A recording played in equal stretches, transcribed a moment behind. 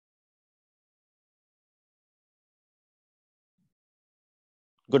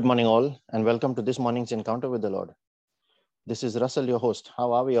Good morning, all, and welcome to this morning's encounter with the Lord. This is Russell, your host.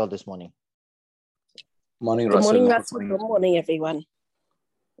 How are we all this morning? Morning, Good Russell. morning, Russell. Good morning, everyone.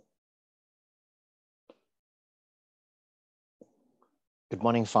 Good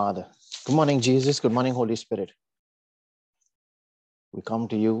morning, Father. Good morning, Jesus. Good morning, Holy Spirit. We come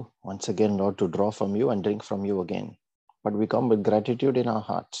to you once again, Lord, to draw from you and drink from you again. But we come with gratitude in our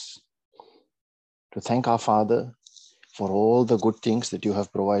hearts to thank our Father for all the good things that you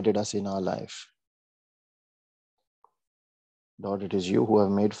have provided us in our life. Lord, it is you who have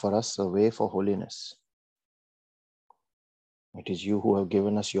made for us a way for holiness. It is you who have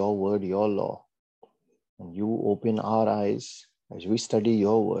given us your word, your law. And you open our eyes as we study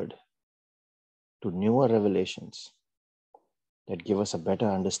your word to newer revelations that give us a better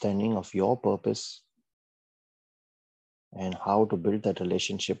understanding of your purpose and how to build that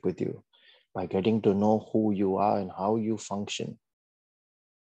relationship with you by getting to know who you are and how you function.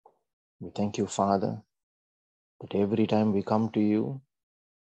 We thank you, Father, that every time we come to you,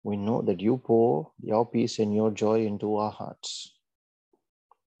 we know that you pour your peace and your joy into our hearts,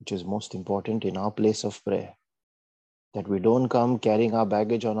 which is most important in our place of prayer, that we don't come carrying our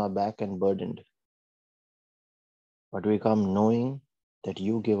baggage on our back and burdened, but we come knowing that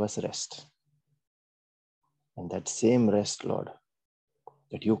you give us rest. And that same rest, Lord,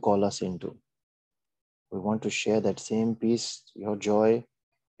 that you call us into, we want to share that same peace, your joy,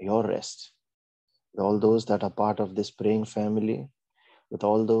 your rest with all those that are part of this praying family, with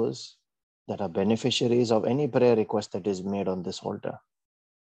all those that are beneficiaries of any prayer request that is made on this altar,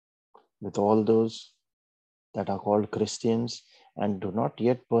 with all those that are called Christians and do not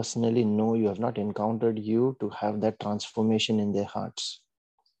yet personally know you, have not encountered you to have that transformation in their hearts,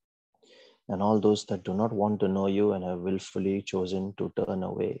 and all those that do not want to know you and have willfully chosen to turn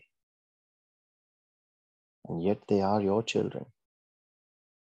away. And yet they are your children.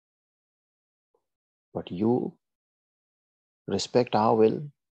 But you respect our will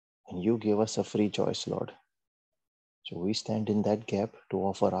and you give us a free choice, Lord. So we stand in that gap to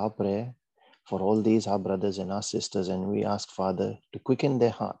offer our prayer for all these, our brothers and our sisters, and we ask, Father, to quicken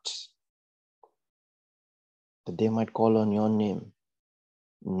their hearts, that they might call on your name,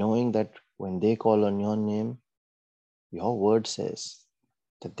 knowing that when they call on your name, your word says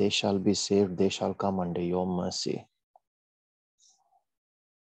that they shall be saved, they shall come under your mercy.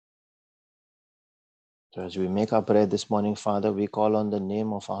 So as we make our prayer this morning, Father, we call on the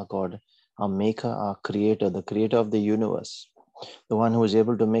name of our God, our Maker, our Creator, the Creator of the universe, the one who is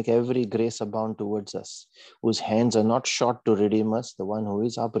able to make every grace abound towards us, whose hands are not short to redeem us, the one who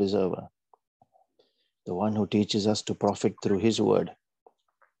is our preserver, the one who teaches us to profit through his word,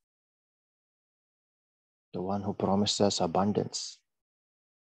 the one who promised us abundance,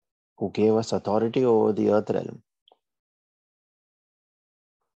 who gave us authority over the earth realm,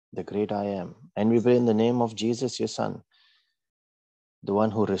 the great I am. And we pray in the name of Jesus, your Son, the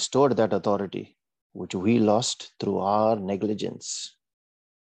one who restored that authority, which we lost through our negligence,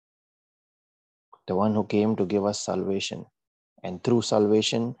 the one who came to give us salvation, and through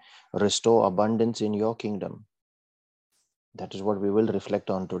salvation, restore abundance in your kingdom. That is what we will reflect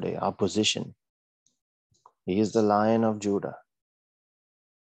on today, our position. He is the Lion of Judah,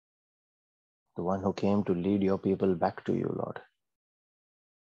 the one who came to lead your people back to you, Lord,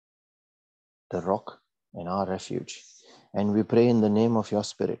 the rock and our refuge. And we pray in the name of your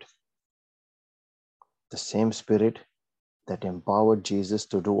Spirit, the same Spirit that empowered Jesus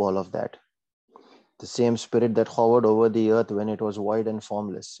to do all of that, the same Spirit that hovered over the earth when it was void and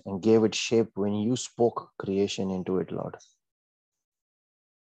formless and gave it shape when you spoke creation into it, Lord.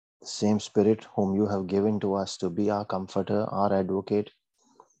 The same Spirit whom you have given to us to be our comforter, our advocate,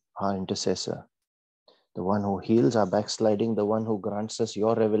 our intercessor, the one who heals our backsliding, the one who grants us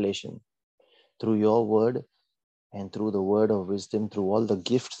your revelation through your word and through the word of wisdom, through all the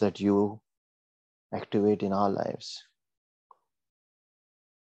gifts that you activate in our lives.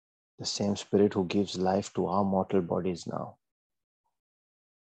 The same Spirit who gives life to our mortal bodies now.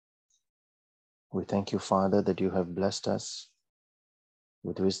 We thank you, Father, that you have blessed us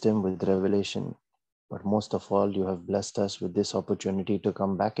with wisdom, with revelation, but most of all, you have blessed us with this opportunity to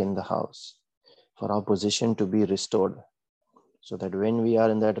come back in the house, for our position to be restored, so that when we are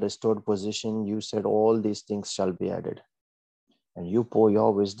in that restored position, you said all these things shall be added. And you pour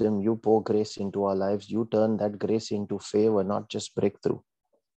your wisdom, you pour grace into our lives, you turn that grace into favor, not just breakthrough.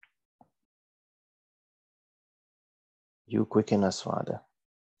 You quicken us, Father,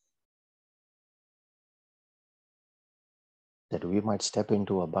 that we might step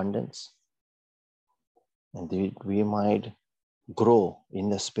into abundance and that we might grow in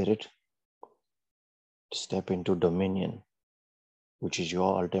the Spirit, step into dominion, which is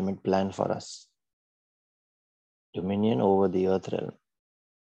your ultimate plan for us. Dominion over the earth realm.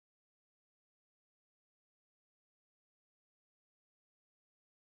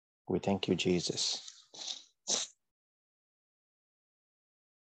 We thank you, Jesus.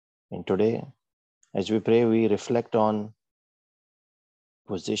 And today, as we pray, we reflect on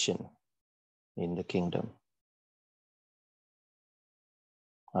position in the kingdom.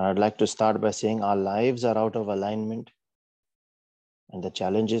 I'd like to start by saying our lives are out of alignment, and the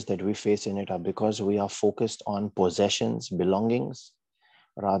challenges that we face in it are because we are focused on possessions, belongings,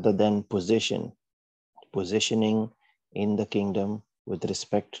 rather than positioning in the kingdom with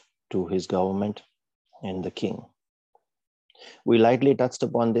respect to his government and the king. We lightly touched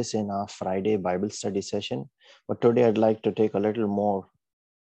upon this in our Friday Bible study session, but today I'd like to take us a little more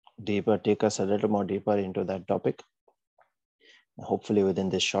deeper into that topic. Hopefully within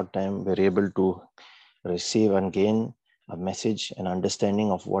this short time, we're able to receive and gain a message and understanding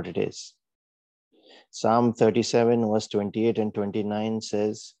of what it is. Psalm 37 verse 28 and 29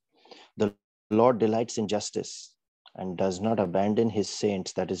 says, "The Lord delights in justice and does not abandon his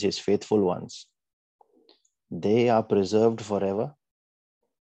saints," that is his faithful ones. "They are preserved forever,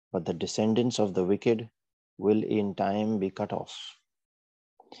 but the descendants of the wicked will in time be cut off.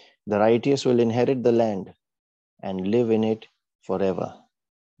 The righteous will inherit the land and live in it forever."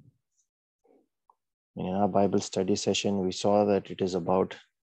 In our Bible study session, we saw that it is about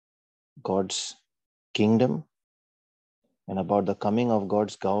God's kingdom and about the coming of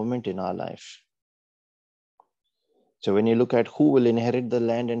God's government in our life. So when you look at who will inherit the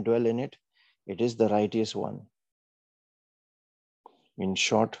land and dwell in it, it is the righteous one. In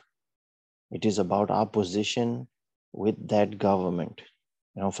short, it is about our position with that government.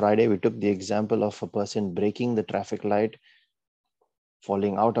 Friday we took the example of a person breaking the traffic light,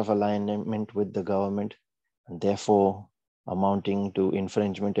 falling out of alignment with the government, and therefore amounting to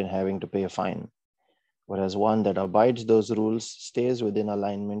infringement and having to pay a fine. Whereas one that abides those rules, stays within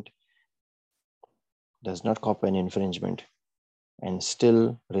alignment, does not cop an infringement, and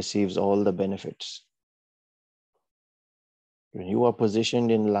still receives all the benefits. When you are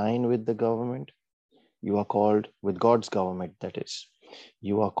positioned in line with the government, you are called, with God's government that is,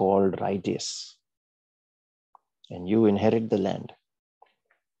 you are called righteous, and you inherit the land.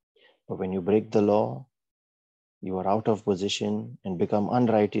 But when you break the law, you are out of position and become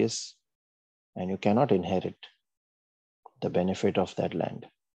unrighteous, and you cannot inherit the benefit of that land.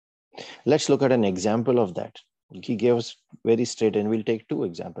 Let's look at an example of that. He gave us very straight, and we'll take two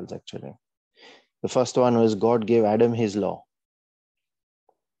examples actually. The first one was God gave Adam his law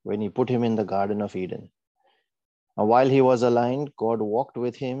when he put him in the Garden of Eden. And while he was aligned, God walked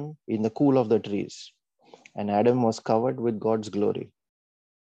with him in the cool of the trees, and Adam was covered with God's glory.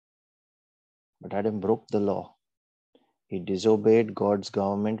 But Adam broke the law. He disobeyed God's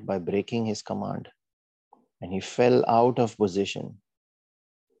government by breaking his command, and he fell out of position.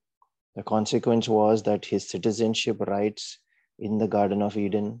 The consequence was that his citizenship rights in the Garden of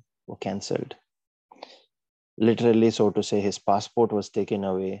Eden were cancelled. Literally, so to say, his passport was taken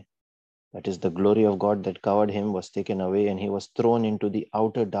away. That is, the glory of God that covered him was taken away, and he was thrown into the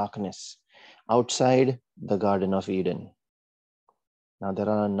outer darkness outside the Garden of Eden. Now, there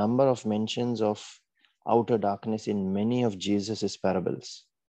are a number of mentions of outer darkness in many of Jesus's parables.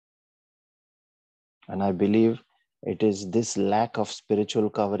 And I believe it is this lack of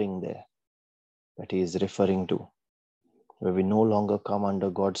spiritual covering there that he is referring to, where we no longer come under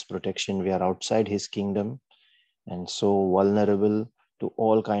God's protection. We are outside his kingdom and so vulnerable to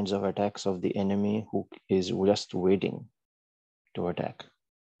all kinds of attacks of the enemy who is just waiting to attack.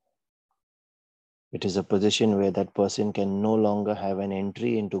 It is a position where that person can no longer have an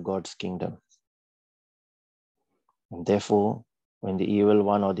entry into God's kingdom. And therefore, when the evil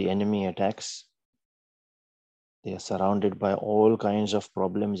one or the enemy attacks, they are surrounded by all kinds of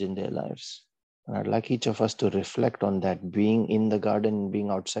problems in their lives. And I'd like each of us to reflect on that, being in the garden and being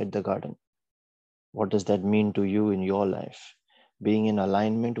outside the garden. What does that mean to you in your life? Being in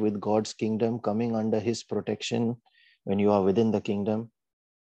alignment with God's kingdom, coming under his protection when you are within the kingdom,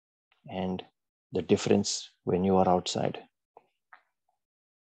 and the difference when you are outside.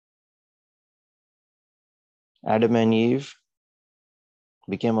 Adam and Eve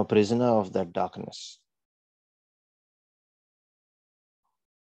became a prisoner of that darkness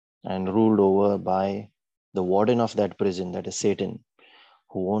and ruled over by the warden of that prison, that is Satan,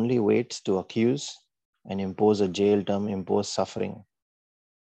 who only waits to accuse and impose a jail term, impose suffering,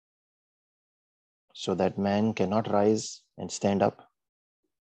 so that man cannot rise and stand up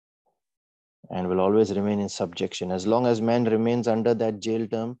and will always remain in subjection. As long as man remains under that jail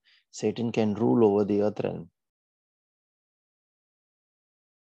term, Satan can rule over the earth realm.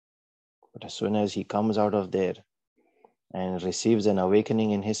 But as soon as he comes out of there and receives an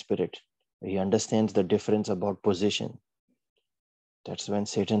awakening in his spirit, he understands the difference about position. That's when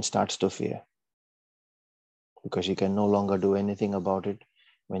Satan starts to fear, because he can no longer do anything about it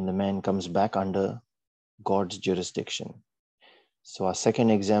when the man comes back under God's jurisdiction. So our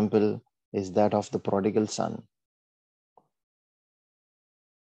second example is that of the prodigal son.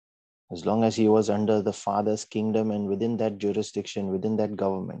 As long as he was under the Father's kingdom and within that jurisdiction, within that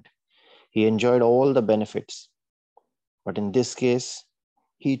government, he enjoyed all the benefits. But in this case,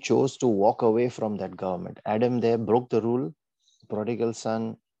 he chose to walk away from that government. Adam there broke the rule. The prodigal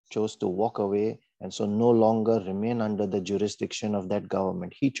son chose to walk away and so no longer remain under the jurisdiction of that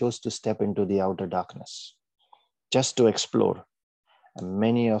government. He chose to step into the outer darkness just to explore. And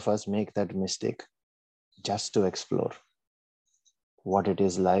many of us make that mistake, just to explore what it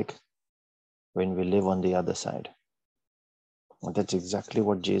is like when we live on the other side. And that's exactly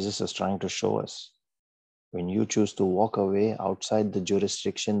what Jesus is trying to show us. When you choose to walk away outside the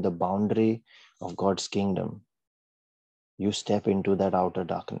jurisdiction, the boundary of God's kingdom, you step into that outer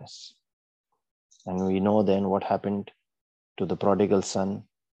darkness. And we know then what happened to the prodigal son.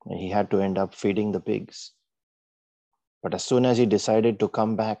 He had to end up feeding the pigs. But as soon as he decided to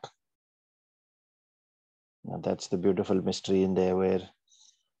come back, now that's the beautiful mystery in there, where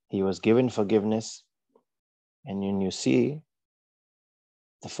he was given forgiveness. And when you see,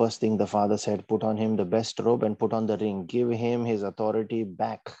 the first thing the father said, put on him the best robe and put on the ring. Give him his authority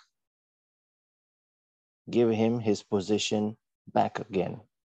back. Give him his position back again.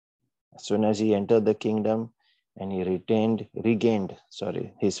 As soon as he entered the kingdom and he regained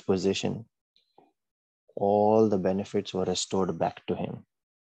his position, all the benefits were restored back to him.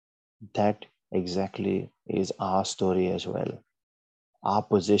 That exactly is our story as well. Our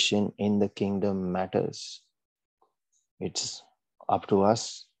position in the kingdom matters. It's up to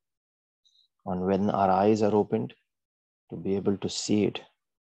us on when our eyes are opened to be able to see it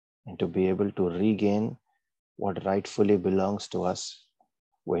and to be able to regain what rightfully belongs to us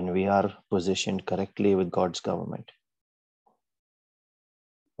when we are positioned correctly with God's government.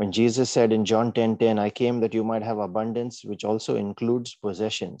 When Jesus said in John 10:10, I came that you might have abundance, which also includes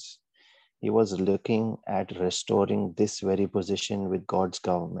possessions, he was looking at restoring this very position with God's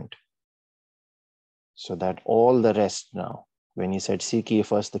government. So that all the rest now, when he said, seek ye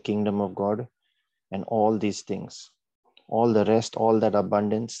first the kingdom of God, and all these things, all the rest, all that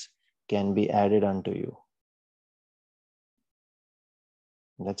abundance can be added unto you.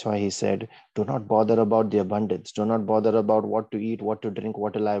 That's why he said, do not bother about the abundance. Do not bother about what to eat, what to drink,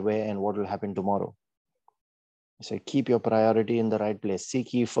 what will I wear, and what will happen tomorrow. He said, keep your priority in the right place.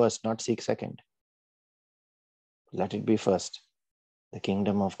 Seek ye first, not seek second. Let it be first, the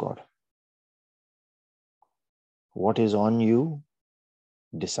kingdom of God. What is on you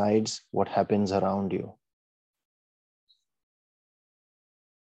decides what happens around you.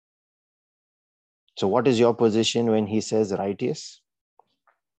 So what is your position when he says righteous?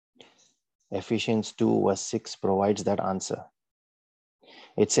 Ephesians 2 verse 6 provides that answer.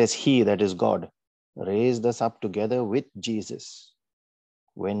 It says, he, that is God, raised us up together with Jesus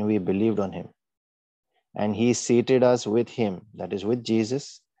when we believed on him. And he seated us with him, that is with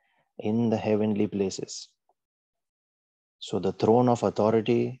Jesus, in the heavenly places. So the throne of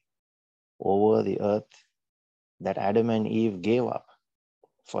authority over the earth that Adam and Eve gave up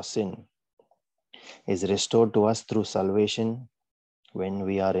for sin is restored to us through salvation when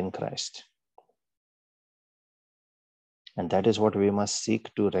we are in Christ. And that is what we must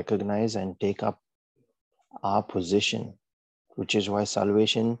seek to recognize and take up our position, which is why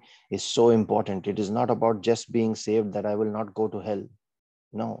salvation is so important. It is not about just being saved that I will not go to hell.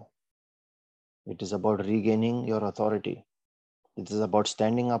 No. It is about regaining your authority. It is about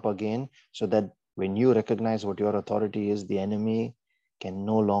standing up again so that when you recognize what your authority is, the enemy can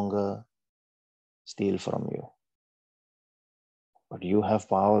no longer steal from you. But you have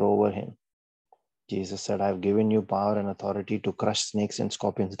power over him. Jesus said, I've given you power and authority to crush snakes and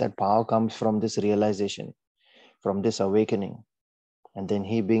scorpions. That power comes from this realization, from this awakening. And then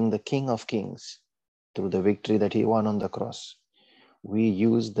he being the King of Kings through the victory that he won on the cross. We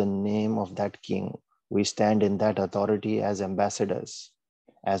use the name of that King. We stand in that authority as ambassadors,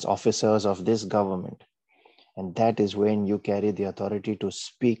 as officers of this government. And that is when you carry the authority to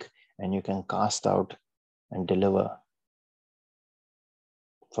speak and you can cast out and deliver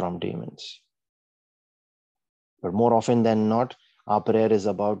from demons. But more often than not, our prayer is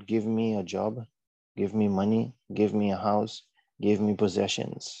about give me a job, give me money, give me a house, give me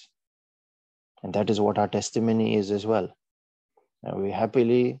possessions. And that is what our testimony is as well. And we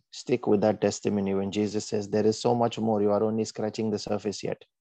happily stick with that testimony when Jesus says, there is so much more. You are only scratching the surface yet.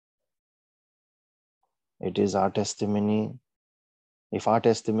 It is our testimony. If our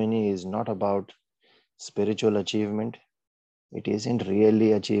testimony is not about spiritual achievement, it isn't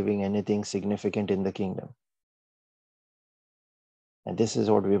really achieving anything significant in the kingdom. And this is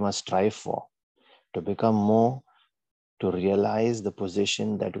what we must strive for, to become more, to realize the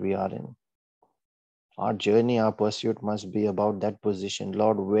position that we are in. Our journey, our pursuit must be about that position.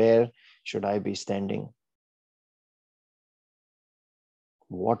 Lord, where should I be standing?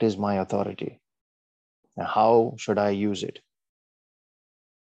 What is my authority? And how should I use it?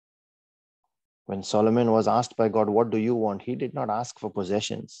 When Solomon was asked by God, what do you want? He did not ask for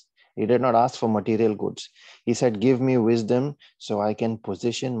possessions. He did not ask for material goods. He said, give me wisdom so I can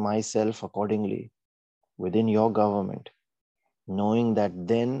position myself accordingly within your government, knowing that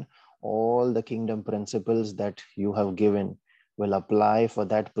then all the kingdom principles that you have given will apply for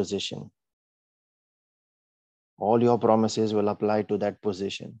that position. All your promises will apply to that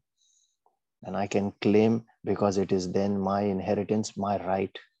position. And I can claim because it is then my inheritance, my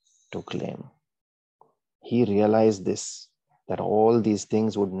right to claim. He realized this, that all these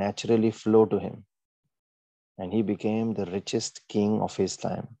things would naturally flow to him. And he became the richest king of his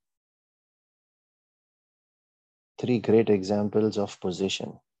time. 3 great examples of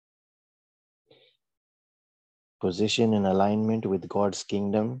position. Position in alignment with God's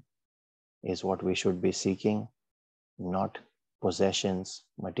kingdom is what we should be seeking, not possessions,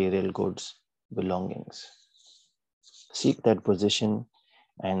 material goods, belongings. Seek that position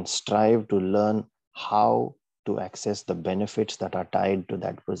and strive to learn how to access the benefits that are tied to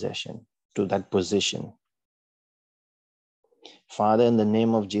that possession, to that position. Father, in the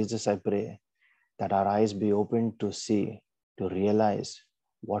name of Jesus, I pray that our eyes be opened to see, to realize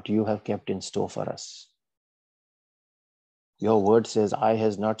what you have kept in store for us. Your word says, eye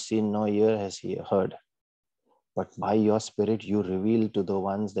has not seen, nor ear has heard. But by your Spirit, you reveal to the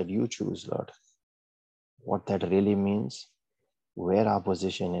ones that you choose, Lord, what that really means, where our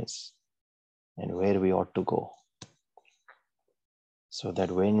position is, and where we ought to go. So that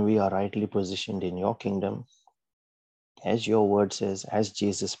when we are rightly positioned in your kingdom, as your word says, as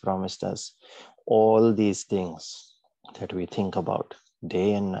Jesus promised us, all these things that we think about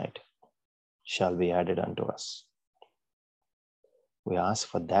day and night shall be added unto us. We ask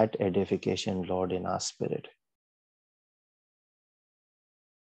for that edification, Lord, in our spirit.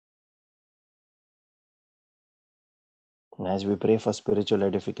 And as we pray for spiritual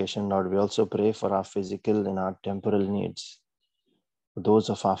edification, Lord, we also pray for our physical and our temporal needs, for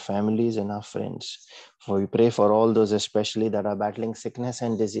those of our families and our friends. For we pray for all those especially that are battling sickness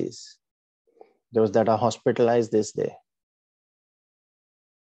and disease, those that are hospitalized this day,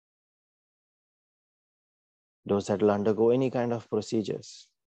 those that will undergo any kind of procedures.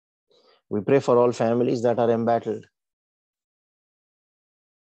 We pray for all families that are embattled,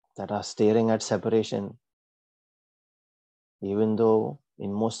 that are staring at separation, even though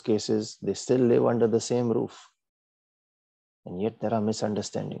in most cases they still live under the same roof, and yet there are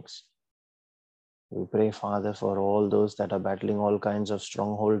misunderstandings. We pray, Father, for all those that are battling all kinds of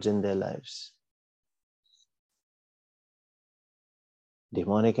strongholds in their lives.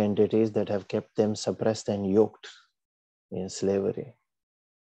 Demonic entities that have kept them suppressed and yoked in slavery,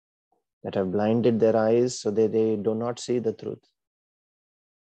 that have blinded their eyes so that they do not see the truth.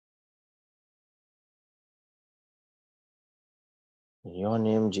 In your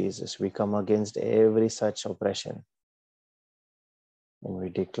name, Jesus, we come against every such oppression. And we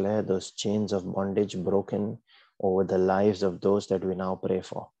declare those chains of bondage broken over the lives of those that we now pray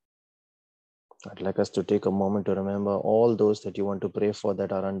for. I'd like us to take a moment to remember all those that you want to pray for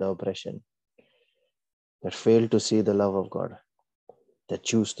that are under oppression, that fail to see the love of God, that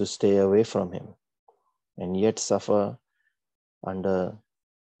choose to stay away from Him, and yet suffer under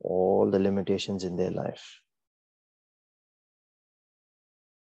all the limitations in their life.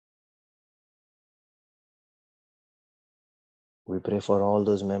 We pray for all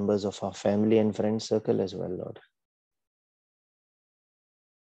those members of our family and friend circle as well, Lord.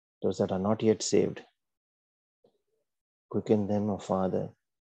 Those that are not yet saved, quicken them, O Father,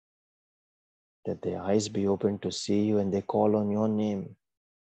 that their eyes be open to see you and they call on your name,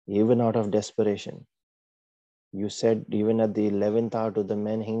 even out of desperation. You said even at the 11th hour to the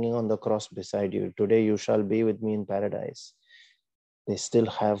men hanging on the cross beside you, today you shall be with me in paradise. They still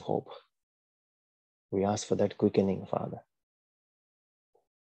have hope. We ask for that quickening, Father.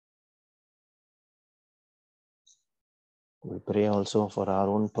 We pray also for our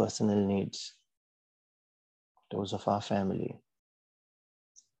own personal needs, those of our family,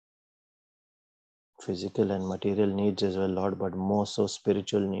 physical and material needs as well, Lord, but more so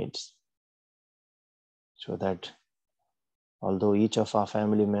spiritual needs, so that Although each of our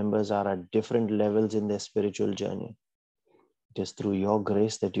family members are at different levels in their spiritual journey, it is through your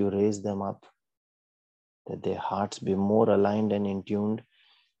grace that you raise them up, that their hearts be more aligned and in tuned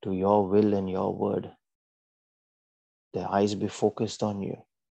to your will and your word. Their eyes be focused on you,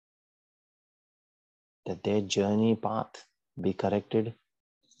 that their journey path be corrected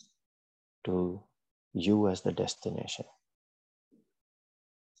to you as the destination.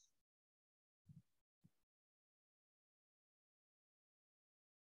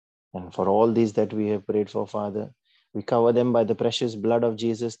 And for all these that we have prayed for, Father, we cover them by the precious blood of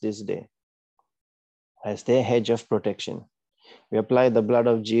Jesus this day as their hedge of protection. We apply the blood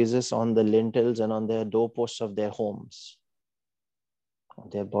of Jesus on the lintels and on the doorposts of their homes, on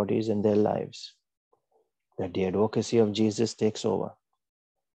their bodies and their lives, that the advocacy of Jesus takes over.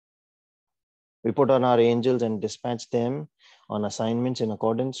 We put on our angels and dispatch them on assignments in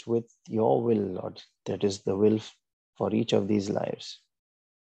accordance with your will, Lord. That is the will for each of these lives.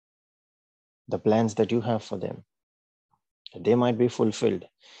 The plans that you have for them, that they might be fulfilled.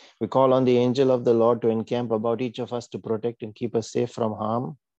 We call on the angel of the Lord to encamp about each of us to protect and keep us safe from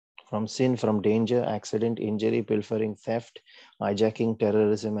harm, from sin, from danger, accident, injury, pilfering, theft, hijacking,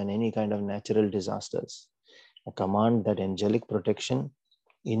 terrorism, and any kind of natural disasters. I command that angelic protection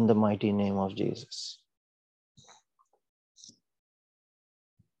in the mighty name of Jesus.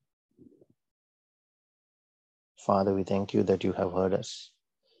 Father, we thank you that you have heard us,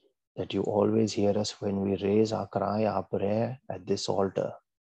 that you always hear us when we raise our cry, our prayer at this altar,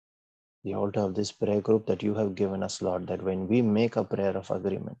 the altar of this prayer group that you have given us, Lord, that when we make a prayer of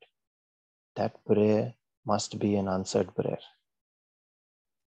agreement, that prayer must be an answered prayer.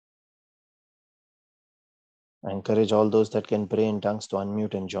 I encourage all those that can pray in tongues to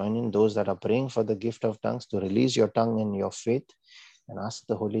unmute and join in. Those that are praying for the gift of tongues to release your tongue and your faith and ask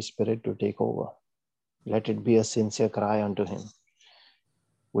the Holy Spirit to take over. Let it be a sincere cry unto him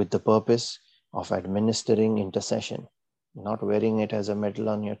with the purpose of administering intercession, not wearing it as a medal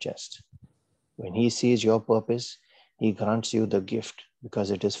on your chest. When he sees your purpose, he grants you the gift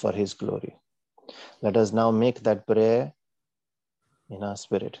because it is for his glory. Let us now make that prayer in our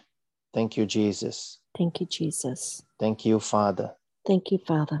spirit. Thank you, Jesus. Thank you, Jesus. Thank you, Father. Thank you,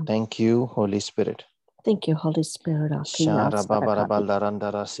 Father. Thank you, Holy Spirit. Thank you, Holy Spirit. Shara babara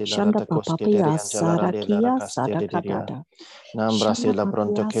baldarandara silarata koskederia jalarandela rakastedidia. Nambra sila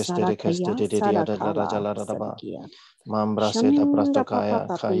pronto kestere kestedidia jalaraba. Mambra sila prastokaya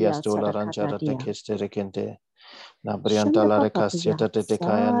kayas dolaranjara te kestere kente. Nabrianta la recasieta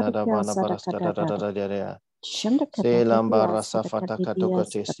tetekaya nadabana barastada. Selamba safata katoka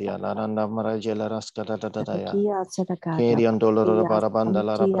testia la randa marajela raskada dadaya. Kerian dolor barabanda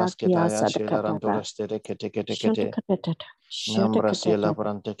la rabrasketaya shelarando restere kete. Nambra sela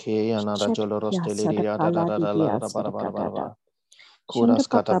brante ke anada joloros teleria da la barabara. Kuras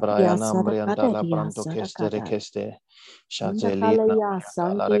kata braya nambrianta la branto keste. Shazeli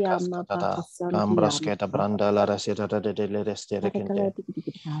la recascata. Cambrasketa branda la raseta de restere kente.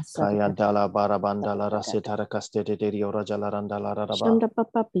 Kayantala barabanda la raseta recastete de rajalaranda la raba.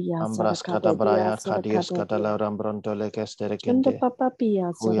 Ambraskata braya kadias kata la rambronto le kestere kente.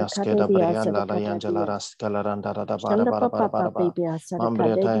 Kuyasketa braya la yanjala raskalaranda bara.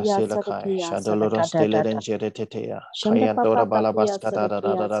 Mambriata selakai shadoloros telerenjere tetea. Kayantora balabaskata da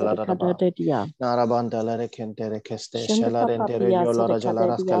Narabanda la rekente rekeste shalarentere yola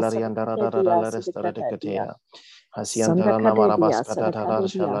jalaras kalarianda la restore de katea. Hasiantara namarabaskata da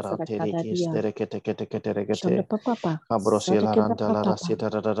shalara terikis terekete. Abrosi la ranta la rasita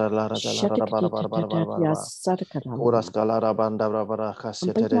la bara. Kuras kalara banda brabara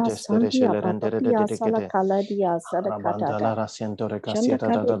kasete de destere shalarendere de kete. Rabanda la rasiento recasieta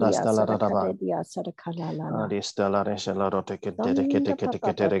da stala raba. Adistala reshalaro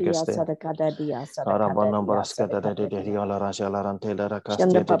kete regeste. Arabana braskata de diola rajalarante la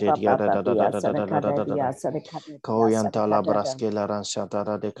racaste de diada da. Koyanta la braskela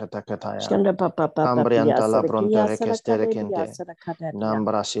ranchata de katakataya. Ambrianta la pronta rekeste rekente.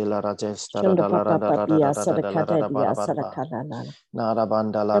 Nambrasila rajesta da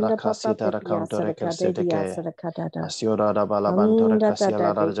Narabanda la racasita racanto rekeste de que. Asiora da balabanto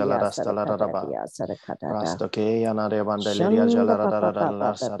recasiala rajala rasta la raba. Rasto ke yanare bandeleria jalara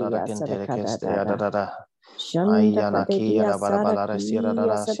sarara kentere keste adada. Ayana ki yara barabala resira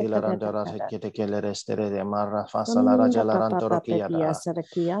rara silarandara kete kele restere de marra fasala rajalanto rokiada.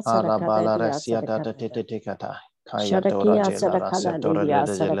 Arabala resiata tete tekata. Kaya tora jela rasia tora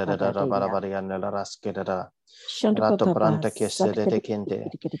jela barabarian la raskeda. Rato branta che sedete kente.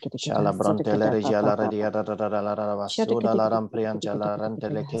 Shala bronte le regiala radia la suda la ramprianja la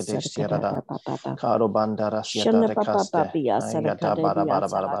rantele che destirada. Caro bandara siata de caste. Ayata bara bara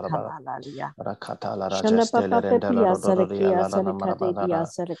bara bara bara. Rakata la rajeste le rendela rodoria la namarabara.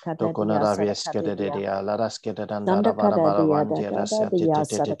 Tokuna raviesque de dia la rasque de dandara bara bara vandia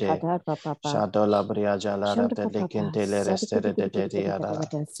siate. Shadow la briaja la rate le kente le reste de dia.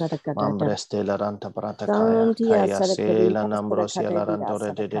 Mambreste la ranta pratakaya. Kaya se la nambrosia la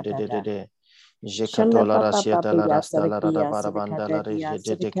rantore de. Jekato la rasieta la rasta la rada barabanda la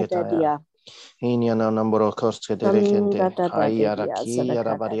de ketaya. Inyana nambro koske de rekente. Haya raki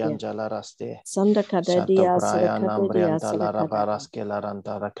rabarianja la raste. Sato praya nambrianta la rabaraske la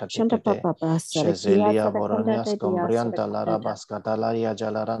ranta rakatekete. Shezelia boronias combrianta la rabaskata la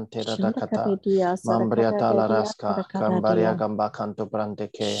jalarante radakata. Mambriata la raska. Kambaria gamba canto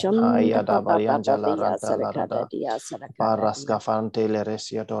branteke. Haya da barianja la ranta la rada. Paraska fante le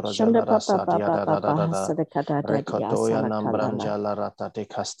resiatora jala rasa diada. Rekotoya nambranja la rata te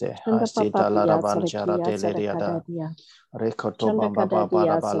caste. Hasita la rabanja rate le riada. Rekoto bamba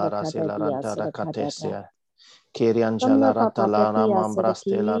baba bala rasi la ranta rakatesia. Kirianja la rata la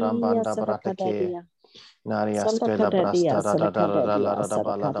ramambraste la rambanda bratake. Nariaske la brasta la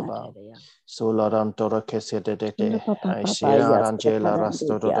baladaba. Sularantora kesedete. Aishia rangela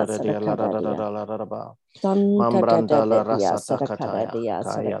rasto la Mambranda la rasata kataya.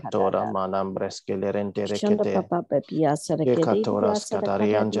 Kaya tora manambreske le rente rekete. Yekatora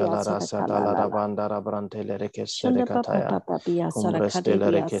skatarianja la rasata la rabanda rabrante le rekeste rekataya. Umbreste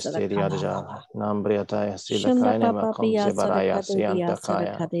le rekeste riarja. Nambriataya silakaine makom zebaraya sianta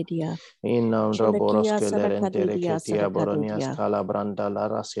kaya. Inam roboroske le rente reketia boronias calabranda la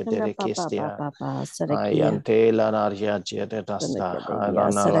rasete rekestia. Ayante la narja jete tasta.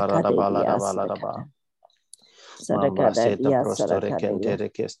 Alana la radabala dabalaba. Mambraseta prostore kentere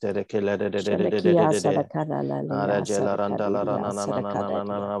kestere kelere de. Arajela randa la rana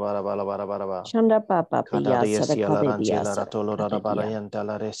bara. Shanda papa Kada pia yesi la rangela sada ratolo kadadia. rabarayanta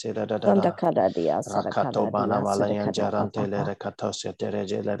la reseda Shanda da. kadadia sada Rakato kadadia bana sada malayan jarante le kadapa. recatose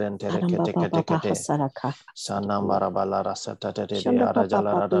terejele rentere Karamba papa kete. hasaraka. Sanambara balara sata de Shanda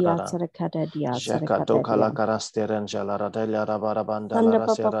arajala papa pia radada. sada kadadia sada Jakato kadadia. kalakaraste jala radela rabarabanda la Shanda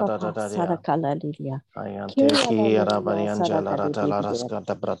papa rasera papa sada da. kaladidia. Ayante ki arabarianja la ratala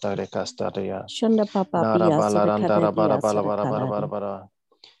raskata bratare castaria. Shanda papa Nara pia sada balaranda kadadia sada kaladi. bara.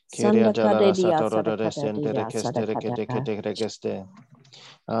 Kiria Sanda jala kadadia rasatoro sada de resente kadadia sada kete kadada. regeste.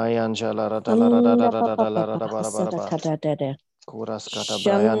 Ayanjala radala Shanda papa radada papa sada bara. kadada. Kuras kata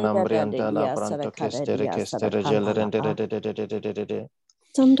Brian Shanda Ambrianta la kadadia sada Pranto kadadia sada Kestere Gelerende kalala. de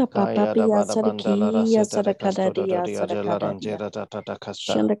Sanda papa Kaya da pia bada banda la sadakia raseta de Casto sadakadadia de Agela sadakadadia. Rangera tata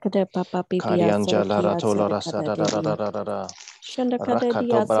casta. Shandakade papa pia Karianja la sadakia ratola rasada sadakadadia.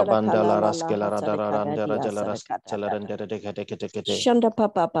 Rakato Shandakadadia brabanda la sadakalala raskela radarandera sadakadadia gelaras sadakadada. celerende de kete. Shanda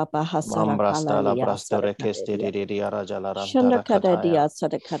papa Mambrasta la hasarakalalia brastore keste sadakadadia. di Arajala Rantara Kataya. Shandakadadia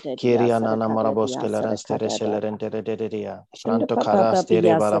sadakadadia Kiriana sadakadadia Namaraboske Laranste sadakadada. Celerente de dia. Shanda Pranto papa Carastere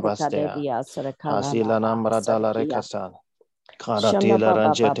pia Barabastea. sadakadadia sadakalala Hasila Nambra dalla hasadakia. Recasan. Shanda Karatila papa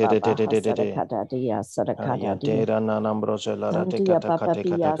Rangete de. hasarakadadia sadakadadia. Ayantera Nanambrosa la Sandia Ratekata papa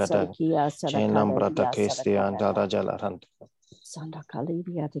pia Katekata. sadakia Chain sadakada Lambrata dia Kesti and sadakada. Rajala Rant. Sanda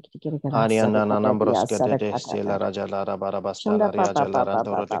kalidia tikirigara Ariana sadakada dia Nanambroska de sadakada. Stella Rajala Barabasta Shanda la papa Riajala papa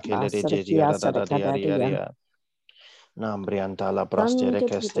Rantoro papa Tekele de sadakia Jedia sadakada dia. Ria. Nambrianta la Prostere Sanda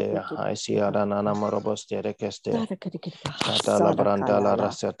Keste. I see Aranana Morobostere Keste. sadakada Shata la Branta la sadakalala.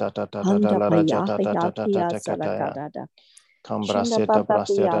 Raseta Handa la paya Rajata hayakia Kataya. sadakada. Shanda Cambraseta papa pia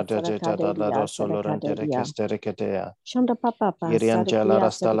Brastera de sadakada la dia Rosolorente sadakada dia. Kestere Ketea. Shanda papa Giriangela sadakia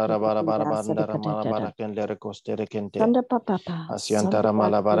rastala rabara sadakada barabandara sadakada. malabara kendere costere kente. Sanda papa Asiantara sanda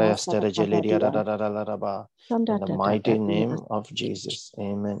malabara dia estere sadakada geleria dia. raba. Shanda In the da mighty dia. name of Jesus.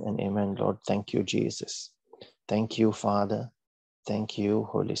 Amen and amen, Lord. Thank you, Jesus. Thank you, Father. Thank you,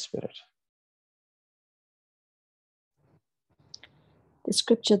 Holy Spirit. The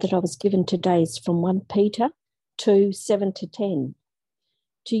scripture that I was given today is from 1 Peter 2, 7-10.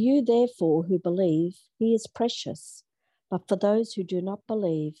 To you, therefore, who believe, he is precious. But for those who do not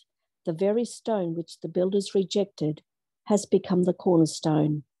believe, the very stone which the builders rejected has become the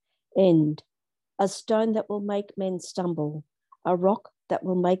cornerstone, and a stone that will make men stumble, a rock that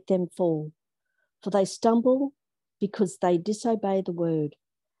will make them fall. For they stumble because they disobey the word,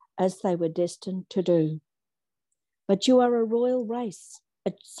 as they were destined to do. But you are a royal race,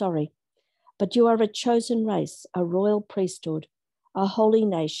 but you are a chosen race, a royal priesthood, a holy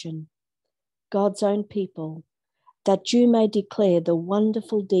nation, God's own people, that you may declare the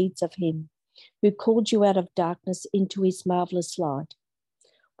wonderful deeds of him who called you out of darkness into his marvelous light.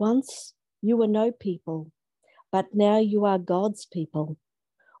 Once you were no people, but now you are God's people.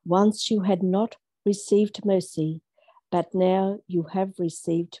 Once you had not received mercy, but now you have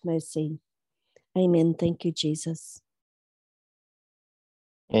received mercy. Amen. Thank you, Jesus.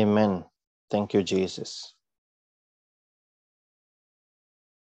 Amen. Thank you, Jesus.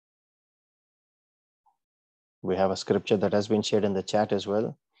 We have a scripture that has been shared in the chat as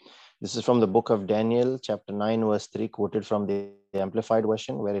well. This is from the book of Daniel, chapter 9, verse 3, quoted from the Amplified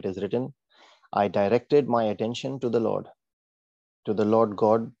Version, where it is written, I directed my attention to the Lord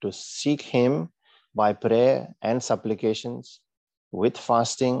God, to seek him by prayer and supplications with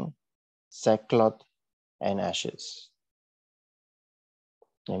fasting, sackcloth, and ashes.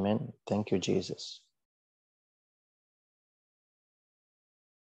 Amen. Thank you, Jesus.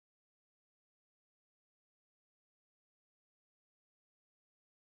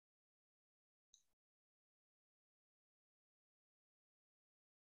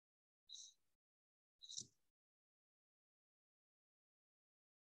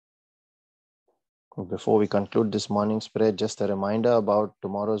 Before we conclude this morning's prayer, just a reminder about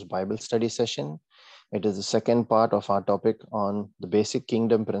tomorrow's Bible study session. It is the second part of our topic on the basic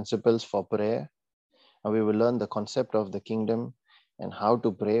kingdom principles for prayer. And we will learn the concept of the kingdom and how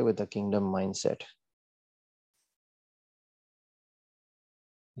to pray with a kingdom mindset.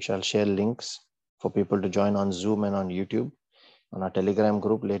 We shall share links for people to join on Zoom and on YouTube, on our Telegram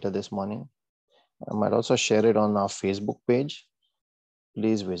group later this morning. I might also share it on our Facebook page.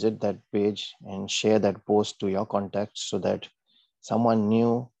 Please visit that page and share that post to your contacts so that someone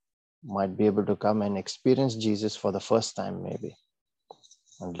new might be able to come and experience Jesus for the first time maybe.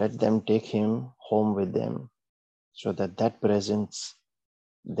 And let them take him home with them so that that presence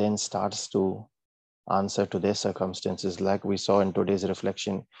then starts to answer to their circumstances. Like we saw in today's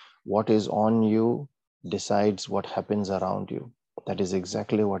reflection, what is on you decides what happens around you. That is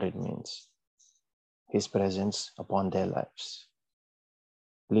exactly what it means. His presence upon their lives.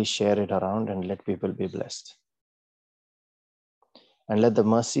 Please share it around and let people be blessed. And let the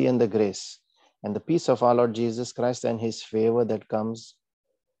mercy and the grace and the peace of our Lord Jesus Christ and his favor that comes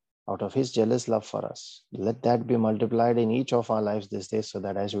out of his jealous love for us, let that be multiplied in each of our lives this day, so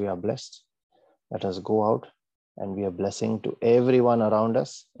that as we are blessed, let us go out and be a blessing to everyone around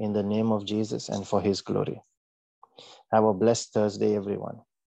us in the name of Jesus and for his glory. Have a blessed Thursday, everyone.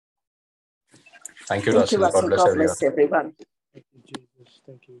 Thank you, Thank you, Russell. Russell. God bless everyone. Thank you, Jesus.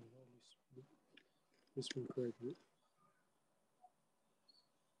 Thank you, Holy Spirit. This we pray.